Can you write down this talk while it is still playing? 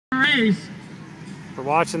race. We're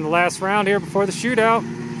watching the last round here before the shootout.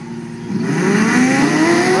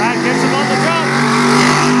 Brad gets him on the jump.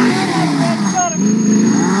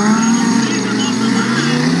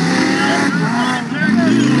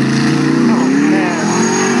 Oh, man.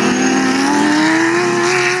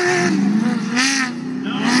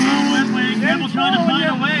 No, Campbell trying to find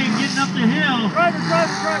a way, getting up the hill.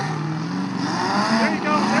 Driver. There you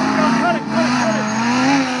go. Cut it.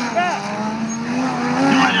 Back.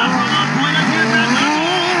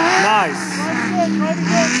 Nice.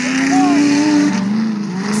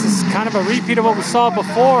 This is kind of a repeat of what we saw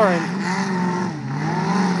before, and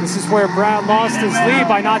this is where Brad lost his lead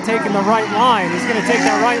by not taking the right line. He's going to take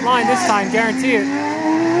that right line this time, guarantee it.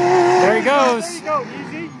 There he goes. There you go,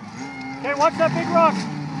 easy. Okay, watch that big rock.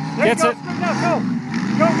 There Gets you go. it. Go.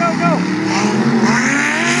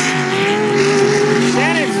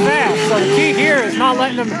 Shannon's fast, so the key here is not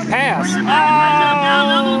letting him pass.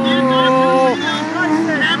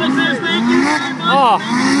 Oh.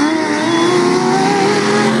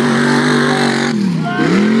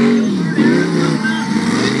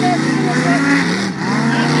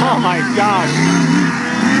 Oh my gosh.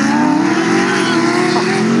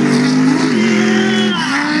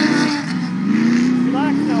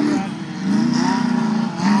 Relax now, Brad.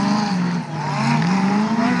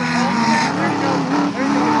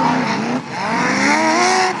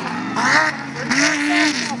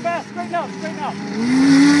 Straighten out.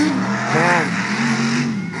 Man,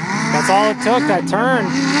 that's all it took, that turn.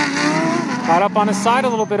 Got up on his side a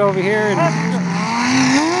little bit over here, and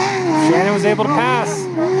Shannon was able to pass. It's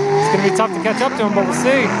going to be tough to catch up to him, but we'll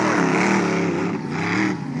see.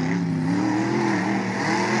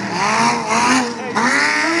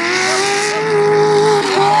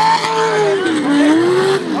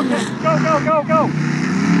 Okay, go.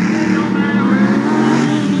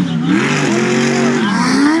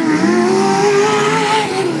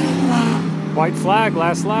 White flag,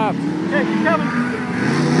 last lap. Okay, keep coming.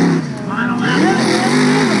 Final lap.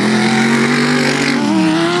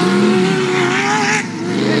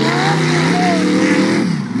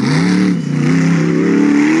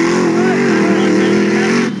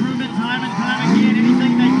 Improvement time and time again.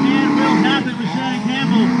 Anything they can will happen with Shannon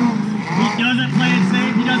Campbell. He doesn't play it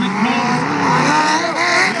safe. He doesn't coast.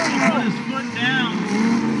 He put his foot down.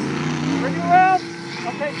 Bring you around.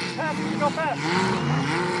 Okay, pass. You go fast.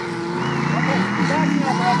 Okay, back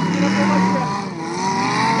now, Brad. Get up there like that.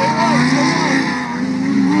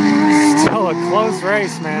 Still a close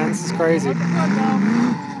race, man. This is crazy. Let the front down.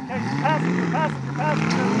 Okay,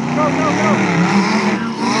 passenger. Go.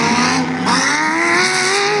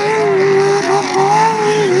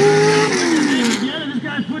 This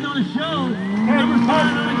guy's putting on a show.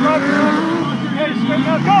 Okay, straight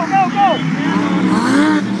out. Go.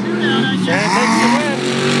 Shannon takes the win.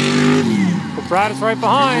 But Brad is right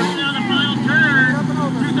behind. Down the final turn.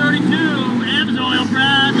 232. Amsoil,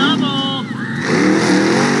 Brad, Lovell.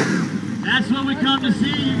 That's what we come to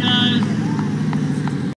see, you guys.